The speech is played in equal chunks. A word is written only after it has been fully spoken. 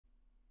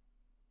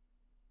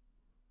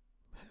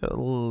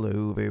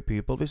Hello there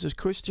people, this is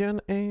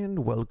Christian and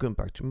welcome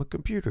back to my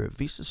computer.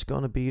 This is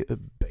gonna be a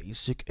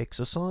basic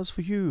exercise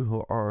for you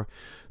who are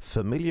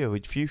familiar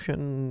with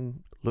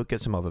Fusion. Look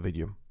at some other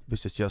video.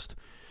 This is just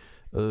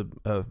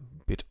a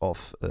bit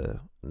of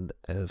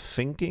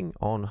thinking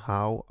on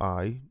how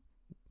I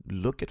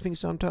look at things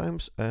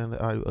sometimes, and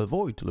I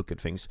avoid to look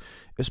at things,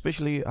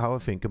 especially how I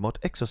think about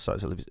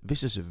exercise.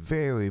 This is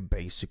very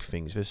basic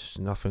things. There's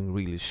nothing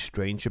really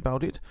strange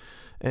about it.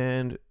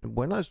 And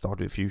when I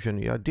started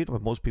Fusion, I did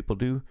what most people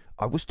do.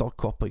 I would start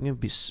copying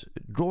this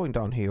drawing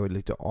down here with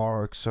little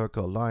arc,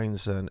 circle,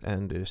 lines,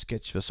 and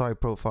sketch the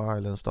side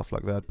profile and stuff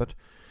like that. But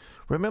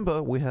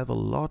remember, we have a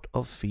lot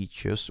of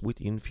features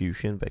within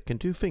Fusion that can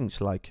do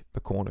things like the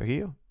corner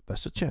here,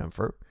 that's a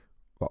chamfer,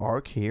 the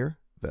arc here,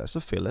 there's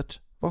a fillet.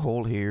 The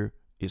hole here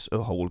is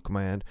a hole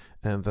command,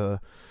 and the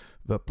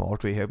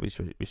part we have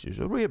which is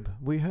a rib.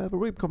 We have a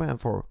rib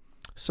command for.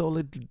 So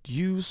let's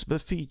use the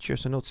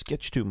features and not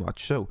sketch too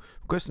much. So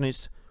the question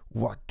is,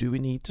 what do we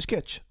need to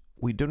sketch?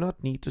 We do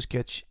not need to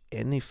sketch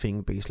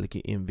anything basically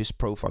in this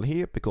profile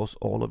here, because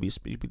all of this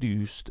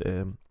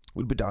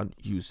will be done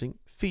using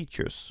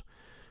features.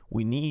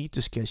 We need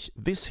to sketch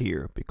this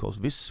here because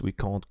this we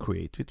can't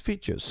create with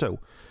features. So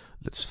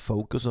let's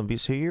focus on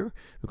this here.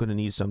 We're going to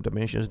need some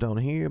dimensions down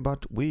here,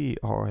 but we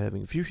are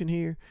having Fusion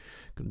here.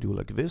 Going to do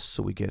like this,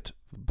 so we get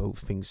both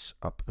things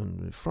up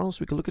in front. So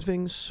we can look at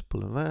things,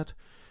 pull on that.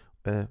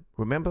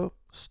 Remember,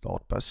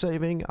 start by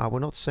saving. I will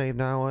not save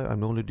now.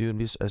 I'm only doing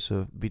this as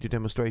a video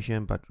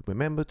demonstration, but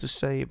remember to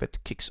save. That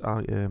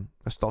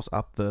starts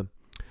up the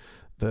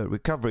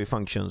recovery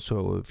function,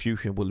 so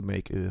Fusion will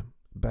make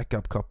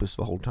backup copies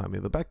the whole time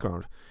in the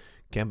background.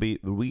 Can be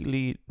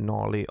really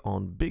gnarly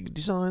on big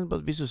design,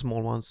 but this is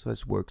small ones, so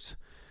it works.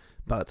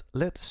 But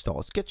let's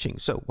start sketching.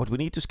 So what we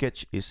need to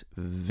sketch is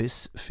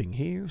this thing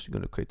here. So we're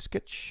going to create a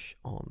sketch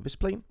on this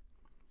plane,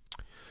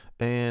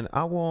 and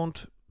I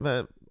want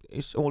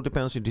it all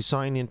depends on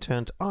design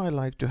intent. I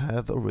like to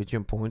have a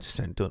origin point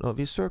centered of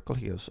this circle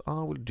here, so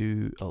I will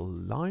do a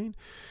line.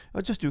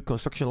 I'll just do a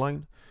construction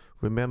line.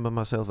 Remember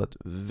myself that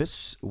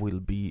this will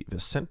be the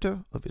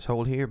center of this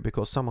hole here,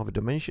 because some of the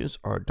dimensions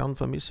are done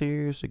from this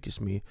here, so it gives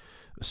me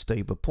a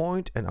stable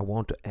point, and I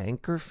want to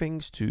anchor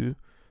things to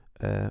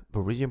the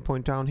origin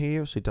point down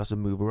here so it doesn't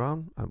move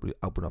around. I will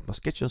open up my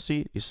sketch and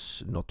see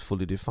it's not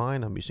fully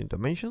defined. I'm using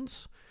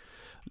dimensions.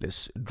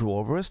 Let's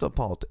draw the rest of the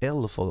part.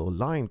 L for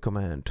line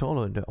command,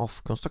 turn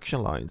off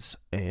construction lines,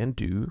 and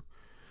do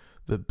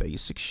the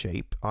basic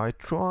shape. I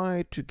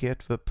try to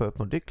get the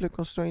perpendicular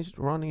constraints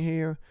running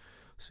here.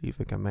 See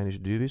if I can manage to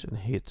do this and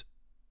hit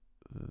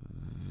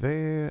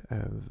there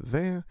and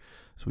there.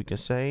 So we can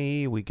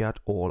say we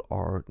got all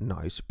our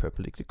nice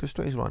perpendicular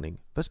constraints running.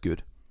 That's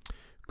good.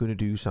 Going to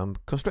do some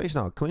constraints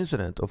now.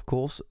 Coincident, of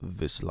course.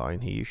 This line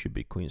here should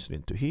be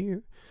coincident to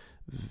here.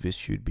 This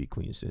should be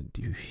coincident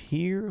to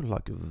here,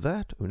 like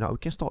that. Now we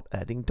can start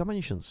adding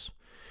dimensions.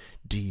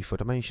 D for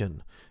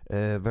dimension.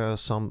 There are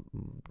some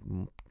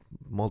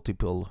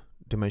multiple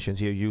dimensions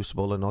here,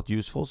 usable and not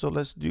useful, so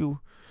let's do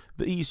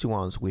the easy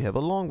ones. We have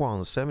a long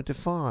one,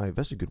 75.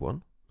 That's a good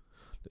one.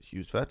 Let's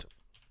use that.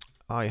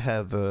 I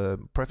have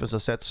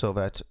preferences set so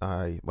that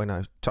when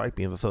I type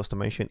in the first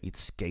dimension, it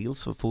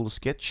scales the full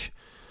sketch,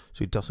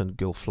 so it doesn't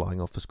go flying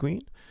off the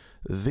screen.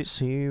 This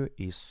here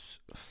is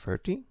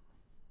 30.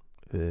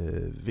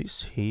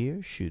 This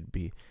here should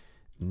be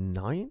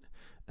 9.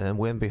 And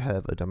when we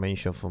have a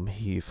dimension from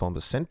here, from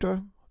the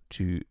center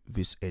to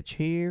this edge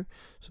here,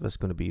 so that's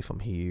going to be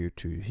from here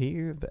to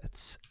here,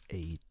 that's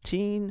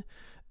 18.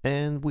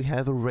 And we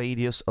have a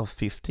radius of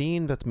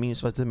 15. That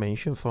means that the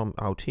dimension from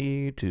out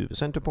here to the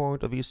center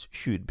point of this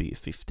should be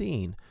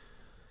 15.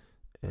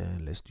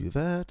 And let's do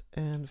that,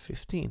 and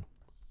 15.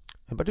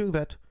 And by doing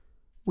that,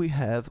 we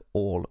have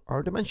all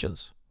our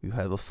dimensions. We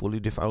have a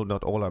fully defined,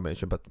 not all our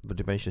dimensions, but the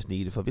dimensions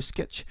needed for this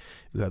sketch.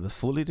 We have a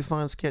fully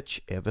defined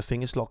sketch.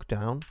 Everything is locked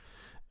down.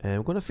 And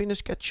we're going to finish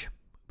sketch.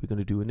 We're going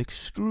to do an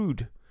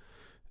extrude.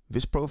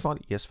 This profile,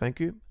 yes, thank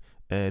you.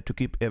 To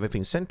keep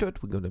everything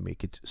centered, we're going to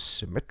make it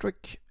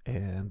symmetric.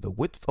 And the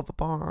width of the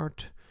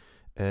part,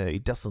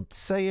 it doesn't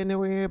say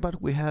anywhere,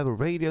 but we have a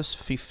radius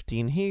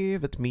 15 here.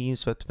 That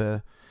means that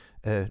the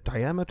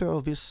diameter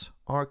of this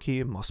arc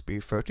here must be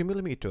 30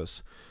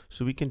 millimeters.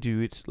 So we can do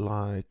it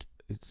like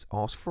it's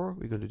asked for.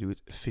 We're going to do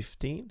it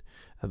 15,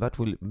 and that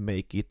will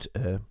make it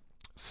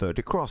 30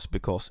 across,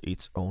 because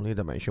it's only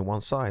dimension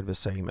one side, the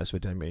same as the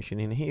dimension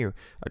in here.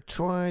 I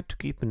try to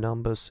keep the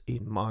numbers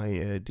in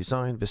my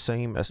design the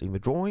same as in the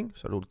drawing,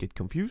 so I don't get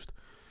confused.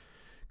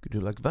 Could do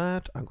like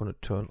that. I'm going to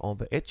turn on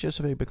the edges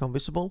so they become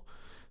visible.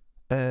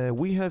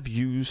 We have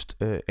used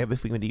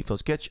everything we need for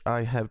sketch.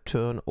 I have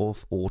turned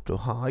off auto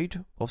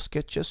hide of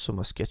sketches, so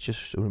my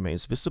sketches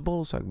remains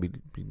visible, so I will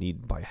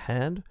need by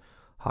hand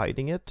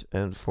hiding it.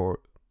 And for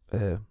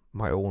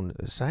my own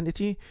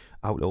sanity,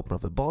 I will open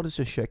up the bodies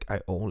to check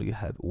I only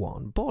have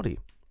one body.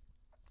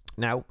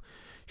 Now,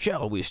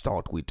 shall we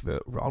start with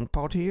the round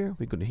part here?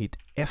 We're going to hit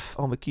F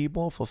on the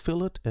keyboard for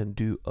fillet and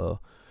do a...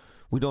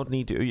 We don't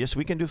need to... Yes,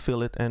 we can do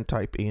fillet and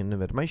type in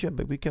the dimension,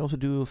 but we can also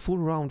do a full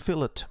round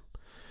fillet.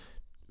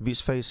 this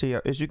face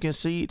here, as you can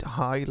see, it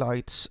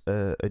highlights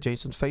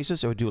adjacent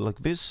faces. If I do it like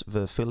this,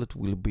 the fillet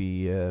will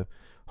be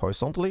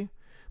horizontally,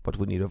 but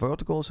we need a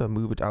vertical, so I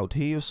move it out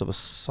here so the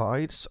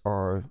side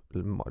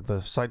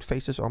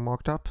faces are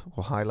marked up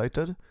or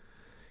highlighted.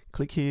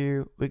 Click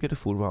here, we get a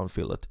full round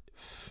fillet.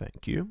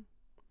 Thank you.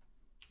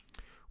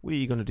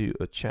 We're gonna do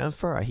a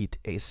chamfer. I hit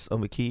S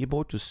on the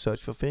keyboard to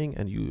search for thing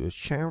and use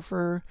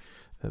chamfer.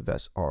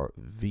 That are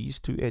these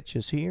two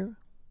edges here.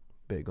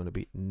 They're gonna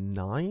be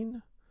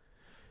 9.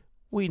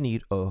 We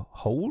need a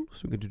hole,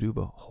 so we're going to do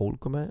the hole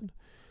command.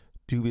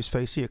 Do this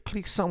face here,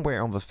 click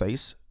somewhere on the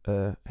face,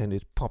 and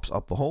it pops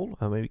up the hole,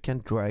 and then we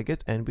can drag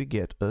it, and we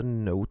get a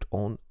note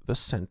on the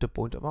center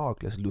point of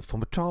arc. Let's look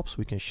from the top so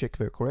we can check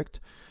they're correct.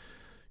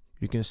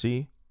 You can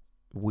see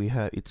we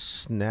have it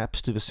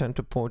snaps to the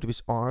center point of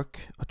this arc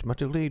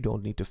automatically. You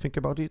don't need to think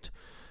about it.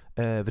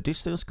 The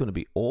distance is going to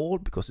be all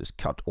because it's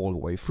cut all the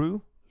way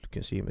through. You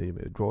can see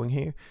maybe a drawing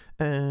here,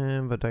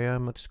 and the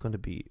diameter is going to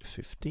be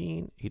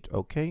 15. Hit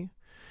OK.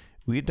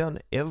 We've done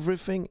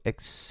everything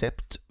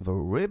except the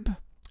rib,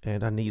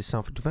 and I need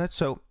something to that,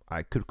 so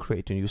I could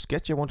create a new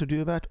sketch. I want to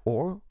do that,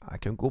 or I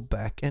can go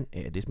back and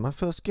edit my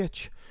first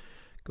sketch.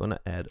 Gonna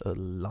add a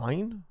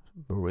line.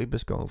 The rib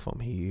is going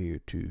from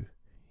here to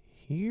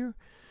here.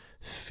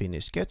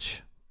 Finish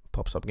sketch.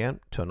 Pops up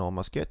again. Turn on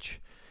my sketch.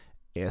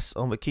 S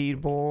on the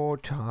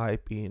keyboard.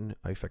 Type in,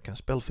 if I can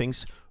spell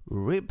things,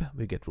 rib.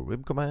 We get the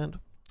rib command.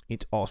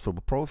 It asks for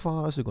the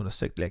profile, so we're gonna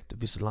select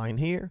this line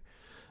here.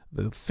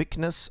 The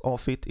thickness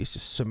of it is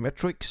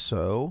symmetric,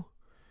 so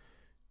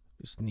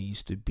this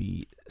needs to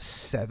be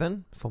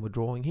 7 from the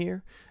drawing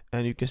here.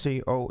 And you can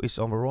see, oh, it's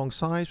on the wrong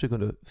side, so we're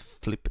going to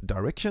flip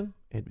direction.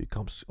 It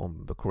becomes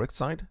on the correct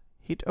side.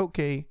 Hit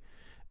OK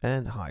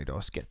and hide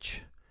our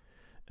sketch.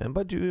 And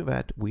by doing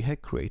that, we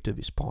have created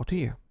this part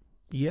here.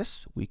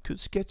 Yes, we could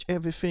sketch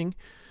everything,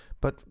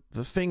 but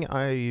the thing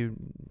I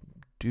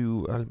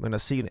do when I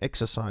see an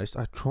exercise,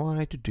 I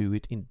try to do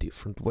it in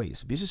different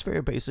ways. This is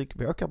very basic.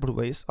 There are a couple of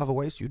ways. Other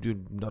ways, you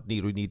do not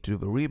really need to do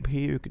the rib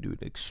here. You can do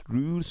an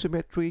extrude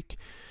symmetric,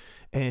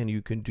 and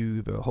you can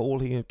do the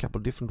hole here in a couple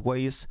of different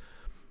ways.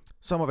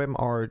 Some of them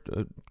are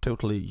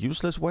totally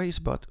useless ways,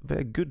 but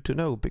they're good to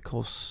know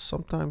because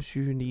sometimes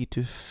you need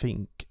to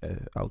think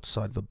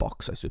outside the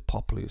box, as it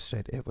popularly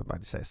said,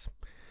 everybody says.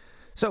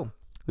 So,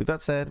 with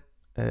that said,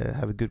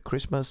 have a good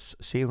Christmas,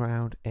 see you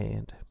around,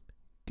 and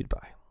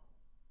goodbye.